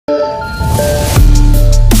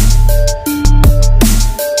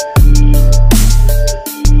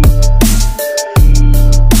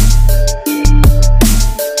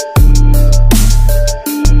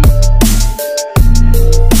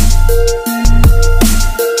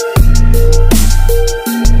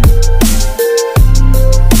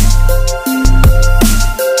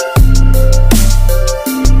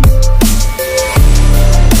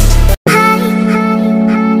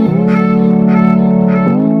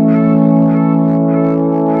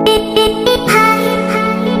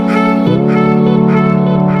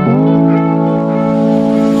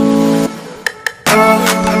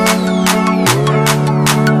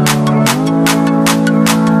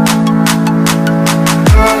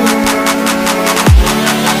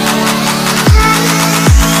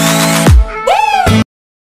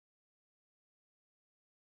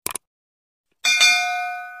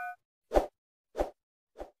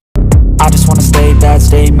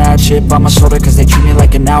mad shit on my shoulder cause they treat me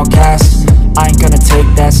like an outcast. I ain't gonna take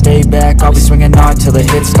that, stay back, I'll be swinging hard till the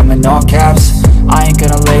hits come in all caps. I ain't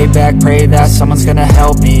gonna lay back, pray that someone's gonna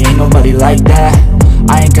help me, ain't nobody like that.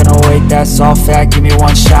 I ain't gonna wait, that's all fact, give me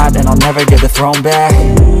one shot and I'll never get the throne back.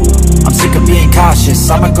 I'm sick of being cautious,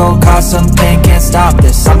 I'ma go cause something, can't stop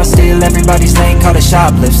this. I'ma steal everybody's lane, call it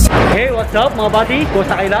shoplifts. Hey, what's up mga buddy?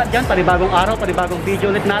 Kusa kayo lahat dyan, panibagong araw, panibagong video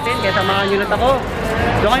ulit natin. Kaya samahan nyo ulit ako.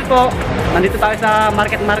 So ngayon po, nandito tayo sa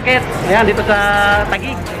Market-Market. Ayan, dito sa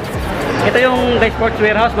Taguig. Ito yung Guys Sports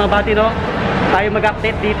Warehouse mga buddy, no? Tayo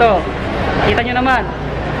mag-update dito. Kita nyo naman,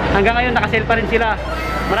 hanggang ngayon nakasale pa rin sila.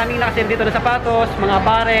 Maraming nakasale dito na sapatos, mga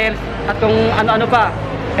apparel, at kung ano-ano pa.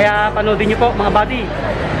 Kaya panoodin nyo po mga buddy.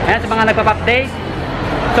 Ayan, sa mga nagpa-update.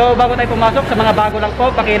 So bago tayo pumasok, sa mga bago lang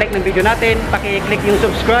po, paki-like ng video natin, paki-click yung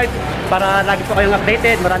subscribe para lagi po kayong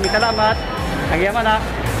updated. Maraming salamat. Nagyaman ha.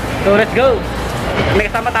 So let's go. May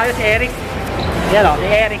kasama tayo si Eric. Yan o, si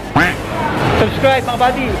Eric. Subscribe mga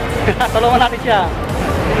buddy. Tulungan natin siya.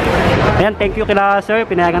 Ayan, thank you kila sir.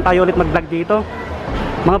 Pinayagan tayo ulit mag-vlog dito.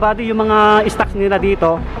 Mga buddy, yung mga stocks nila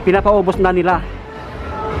dito, pinapaubos na nila.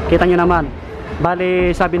 Kita nyo naman.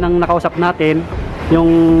 Bale, sabi ng nakausap natin, yung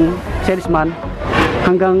salesman,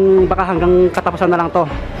 baka hanggang katapusan na lang to.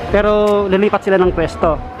 Pero lilipat sila ng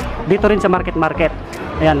pwesto. Dito rin sa Market-Market.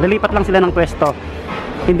 Ayan, lilipat lang sila ng pwesto.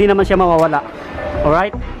 Hindi naman siya mawawala.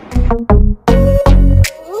 Alright?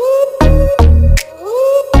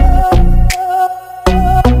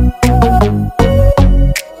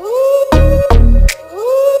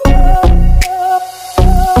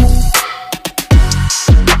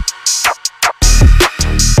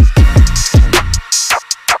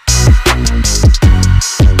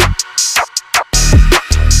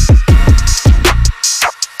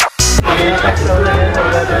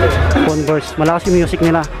 Converse, malakas yung music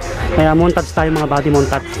nila. Kaya montage tayo mga body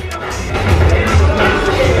montage.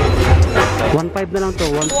 1.5 na lang to,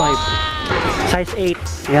 1.5. Size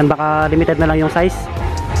 8. Yan, baka limited na lang yung size.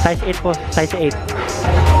 Size 8 po, size 8.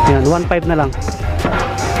 Yan, 1.5 na lang.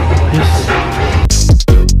 Yes.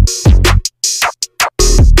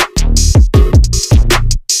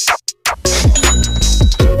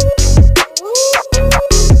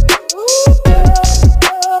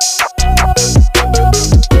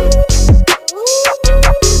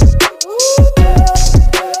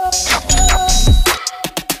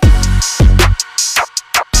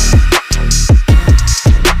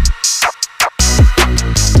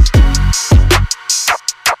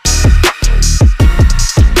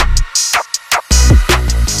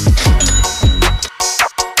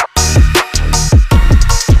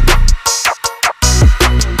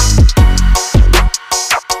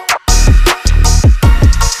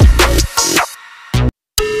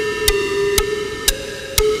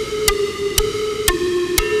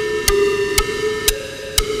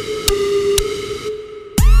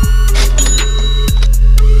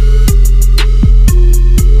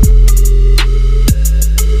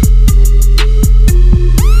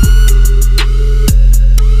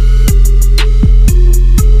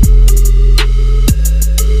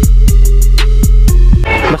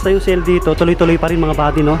 Basta yung sale dito, tuloy-tuloy pa rin mga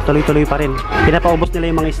buddy, no? Tuloy-tuloy pa rin. Pinapaubos nila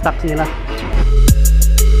yung mga stocks nila.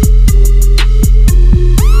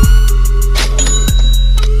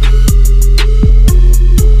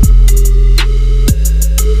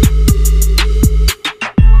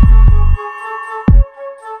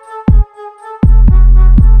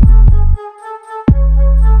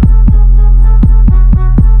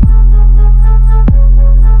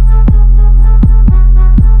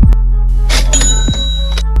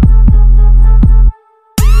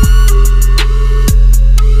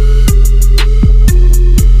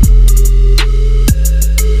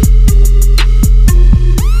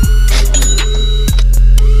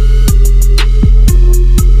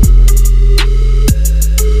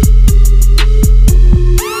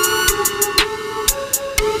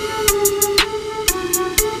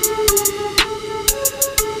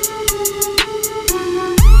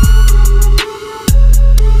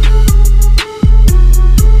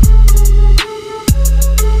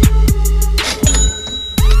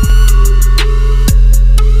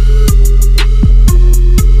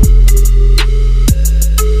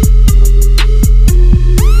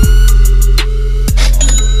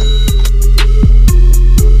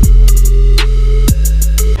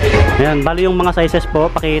 Ayan, bali yung mga sizes po,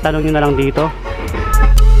 pakitanong nyo na lang dito.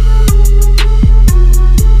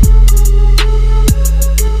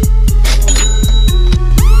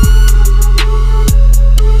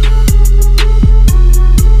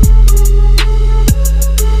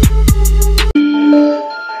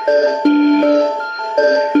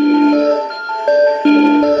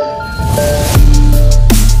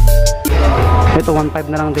 Ito 1.5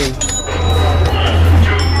 na lang din.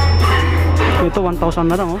 Ito 1,000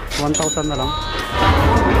 na lang, oh. 1,000 na lang.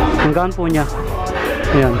 Ang gaan po niya.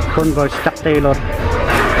 Ayan, Converse, Chuck Taylor.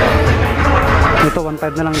 Ito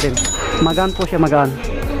 1.5 na lang din. Magaan po siya, magaan.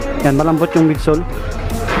 Yan, malambot yung midsole.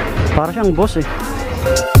 Para siyang boss eh.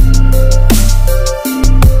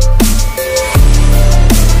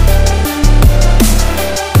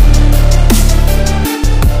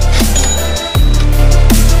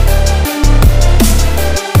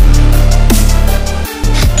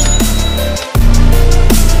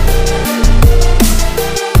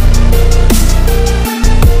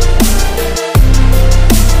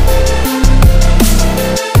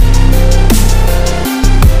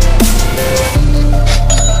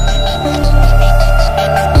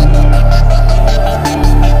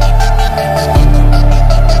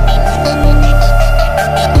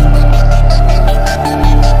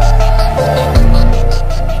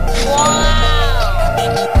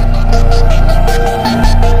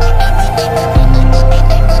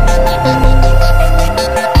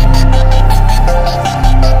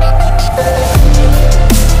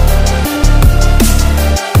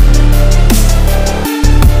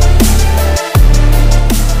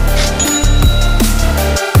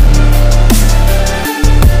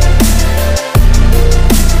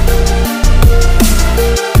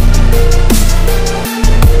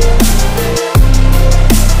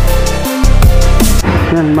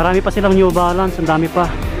 Yan, marami pa silang New Balance, ang dami pa.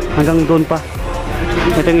 Hanggang doon pa.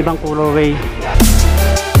 Ito yung ibang colorway.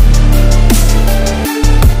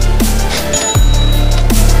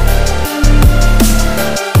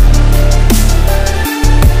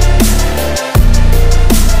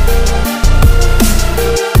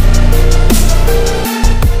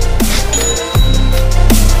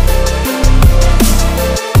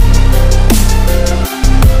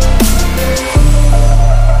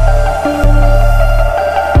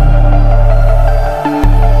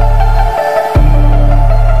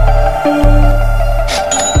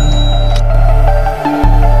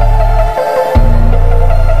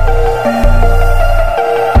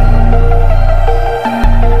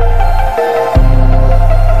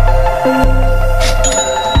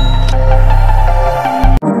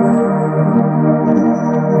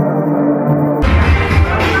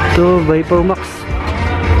 Ito, Vapor Max.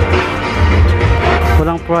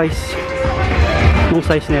 Walang price. Yung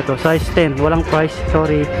size nito, size 10, walang price,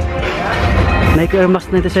 sorry. Nike Air Max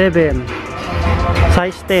 97,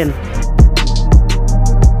 size 10.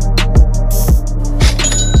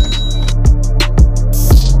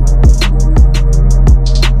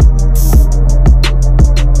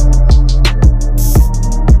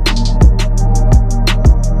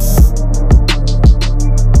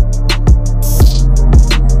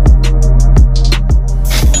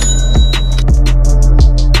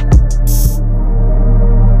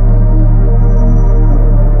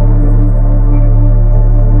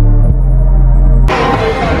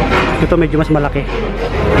 Ito medyo mas malaki.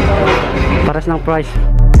 Pares ng price.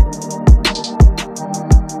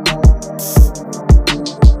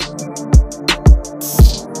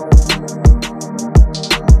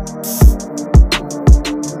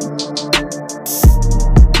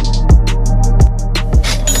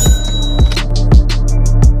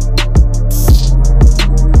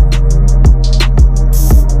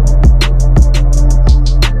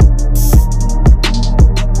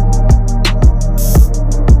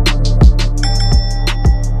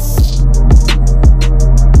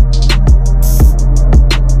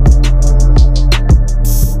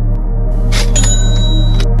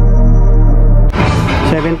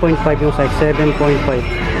 Yung size 7.5.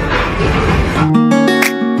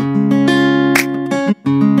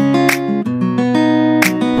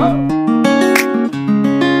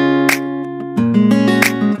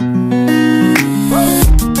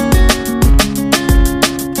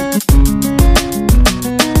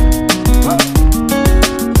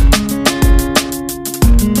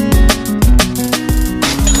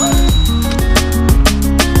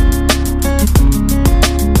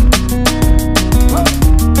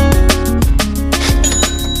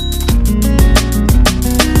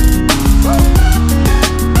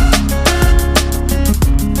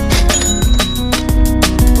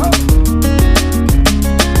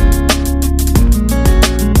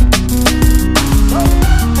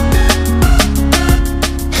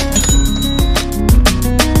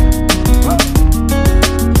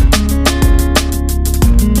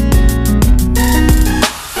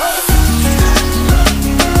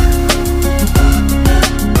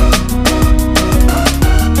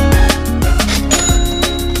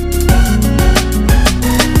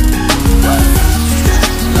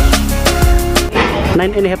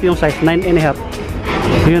 9.5 yung size, 9.5.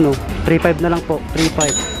 Yun o, 3.5 na lang po,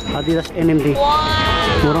 3.5. Adidas NMD.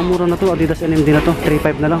 Murang-mura na to, Adidas NMD na to,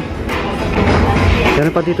 3.5 na lang. Meron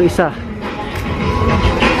pa dito isa.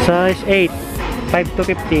 Size 8, 5 to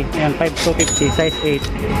 50. Ayan, 5 to 50, size 8.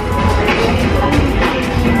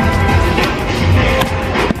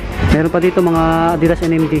 Meron pa dito mga Adidas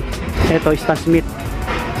NMD. Ito, Stan Smith.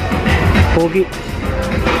 Pogi.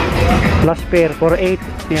 Last pair, 4.8.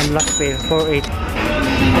 Ayan, last pair, 4.8.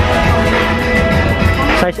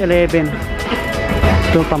 Size 11.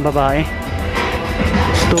 Ito, pang babae.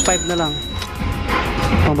 2.5 na lang.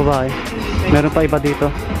 Pang babae. Meron pa iba dito.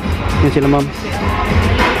 Yan sila ma'am.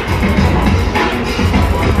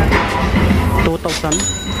 2,000.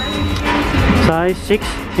 Size 6.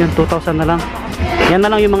 Yan, 2,000 na lang. Yan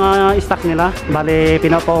na lang yung mga stock nila. Bale,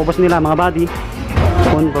 pinapaubos nila mga body.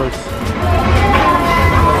 Converse.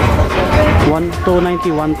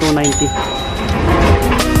 1,290, 1,290.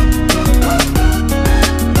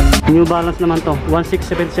 New Balance naman to,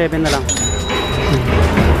 1,677 na lang.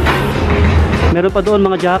 Meron pa doon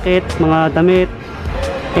mga jacket, mga damit.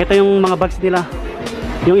 Ito yung mga bags nila.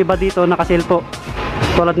 Yung iba dito naka-sale po.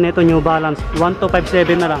 Tulad nito New Balance,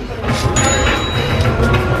 1,257 na lang.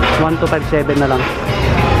 1,257 na lang.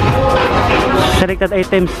 Selected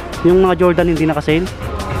items, yung mga Jordan hindi naka-sale.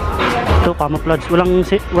 Ito camouflage,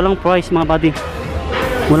 walang price mga buddy.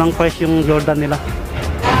 Walang price yung Jordan nila.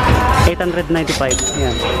 895.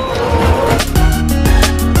 Yan.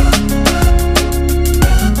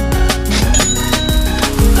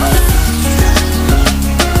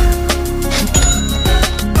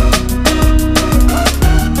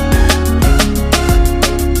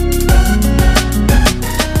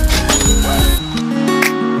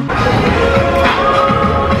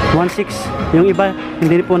 Yung iba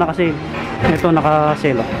hindi po naka-sale. Ito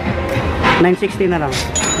naka-sale. 960 na lang.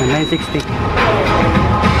 960.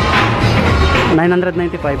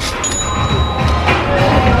 995.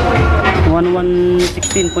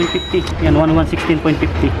 1116.50. Yan,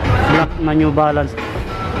 1116.50. Black na New Balance.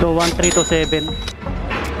 So 1327.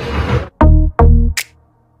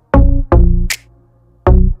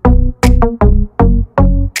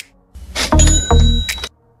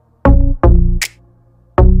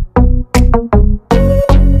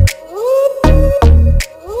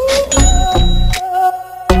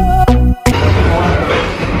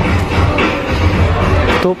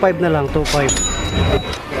 Na lang, 2.5.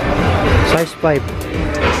 Size 5.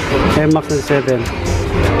 Air Max 7.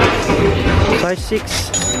 Size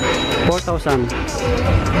 6. 4,000.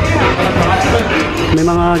 May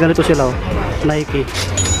mga ganito sila oh. Nike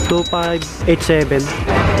 2587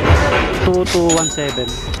 2217.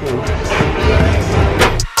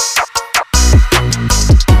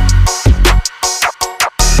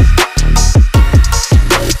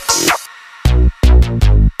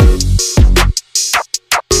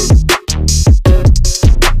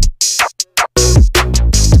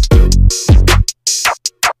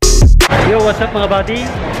 What's up mga buddy?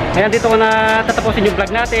 Ayan, dito ko na tatapusin yung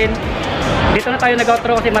vlog natin. Dito na tayo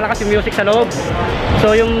nag-outro kasi malakas yung music sa loob.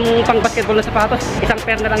 So yung pang basketball na sapatos, isang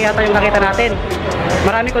pair na lang yata yung nakita natin.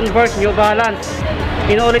 Marami Converse, New Balance.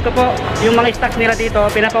 Inuulit ko po, yung mga stocks nila dito,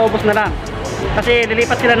 pinapaubos na lang. Kasi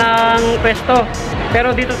lilipat sila ng pwesto.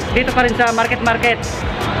 Pero dito pa rin sa Market-Market.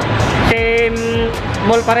 Same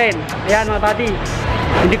mall pa rin. Ayan mga buddy.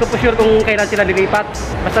 Hindi ko po sure kung kailan sila lilipat.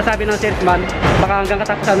 Basta sabi ng salesman, baka hanggang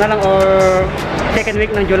katapusan na lang or second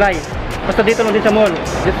week ng July. Basta dito lang din sa mall,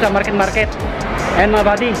 dito sa Market-Market. Ayan mga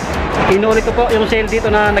buddy, inuulit ko po yung sale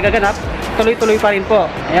dito na nagaganap. Tuloy-tuloy pa rin po.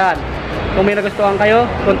 Ayan, kung may nagustuhan kayo,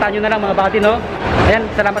 puntahan nyo na lang mga buddy, no? Ayan,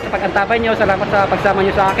 salamat sa pag-antabay nyo, salamat sa pagsama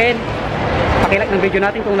nyo sa akin. Pakilike ng video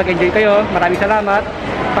natin kung nag-enjoy kayo. Maraming salamat.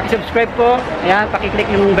 Paki-subscribe po. Ayan,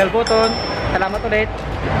 paki-click yung bell button. Salamat ulit.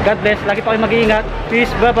 God bless. Lagi pa kayo mag-iingat.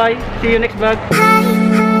 Peace. Bye-bye. See you next vlog.